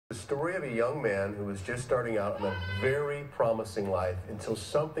story of a young man who was just starting out on a very promising life until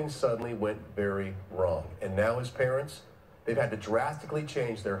something suddenly went very wrong. And now his parents, they've had to drastically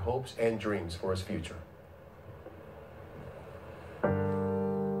change their hopes and dreams for his future.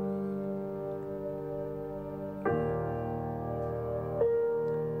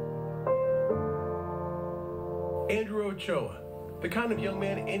 Andrew Ochoa, the kind of young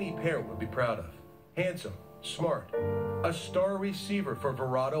man any parent would be proud of. Handsome, smart, a star receiver for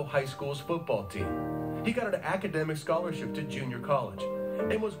Verado High School's football team. He got an academic scholarship to junior college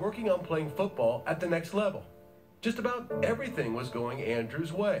and was working on playing football at the next level. Just about everything was going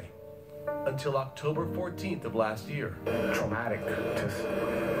Andrew's way until October 14th of last year. Traumatic.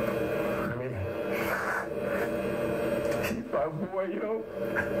 He's my boy, you know.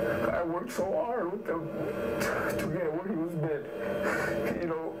 I worked so hard with him to get where he was been. You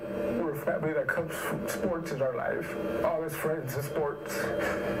know, we're a family that comes from sports in our life. All his friends are sports.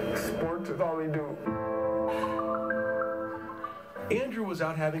 Sports is all they do. Andrew was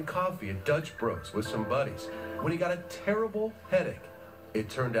out having coffee at Dutch Bros with some buddies when he got a terrible headache. It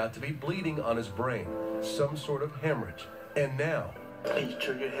turned out to be bleeding on his brain, some sort of hemorrhage. And now... Can you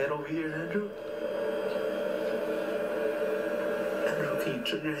turn your head over here, Andrew? Andrew, can you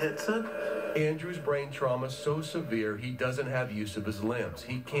turn your head, son? Andrew's brain trauma is so severe he doesn't have use of his limbs.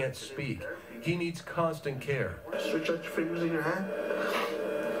 He can't speak. He needs constant care. Stretch out your fingers in your hand.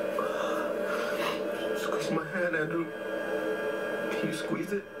 Squeeze my hand, Andrew. Can you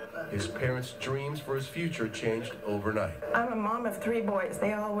squeeze it? His parents' dreams for his future changed overnight. I'm a mom of 3 boys.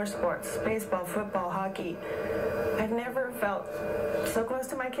 They all were sports: baseball, football, hockey. I've never felt so close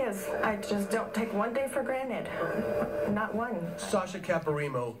to my kids. I just don't take one day for granted. Not one. Sasha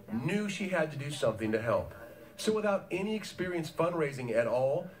Caparimo knew she had to do something to help. So without any experience fundraising at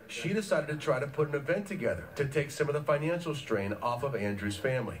all, she decided to try to put an event together to take some of the financial strain off of Andrew's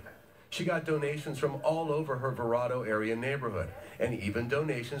family. She got donations from all over her Verado area neighborhood, and even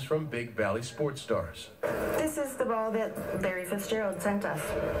donations from Big Valley sports stars. This is the ball that Larry Fitzgerald sent us.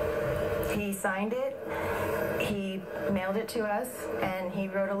 He signed it, he mailed it to us, and he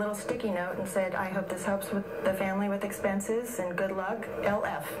wrote a little sticky note and said, "I hope this helps with the family with expenses, and good luck,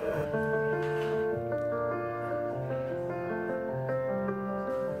 LF."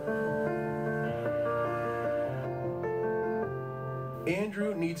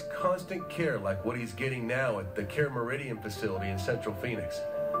 Andrew needs constant care like what he's getting now at the Care Meridian facility in Central Phoenix.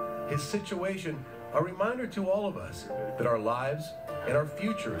 His situation, a reminder to all of us that our lives and our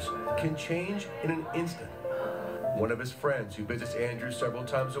futures can change in an instant. One of his friends who visits Andrew several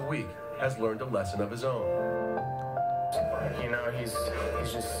times a week has learned a lesson of his own. You know, he's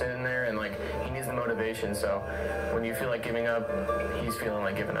just sitting there and like he needs the motivation. So when you feel like giving up, he's feeling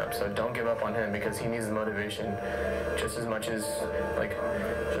like giving up. So don't give up on him because he needs the motivation just as much as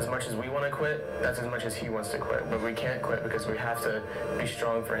we want to quit. That's as much as he wants to quit. But we can't quit because we have to be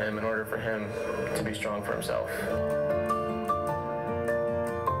strong for him in order for him to be strong for himself.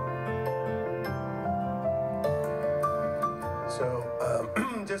 So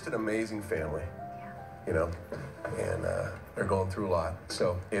just an amazing family. You know, and they're going through a lot.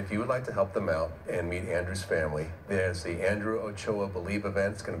 So if you would like to help them out and meet Andrew's family, there's the Andrew Ochoa Believe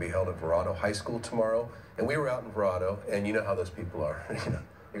event. It's going to be held at Verado High School tomorrow. And we were out in Verado, and you know how those people are. You know,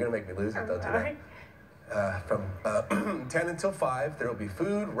 you're going to make me lose it, don't you? From 10 until 5, there will be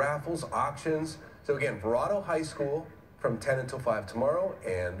food, raffles, auctions. So again, Verado High School from 10 until 5 tomorrow,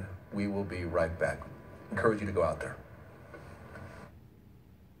 and we will be right back. Encourage you to go out there.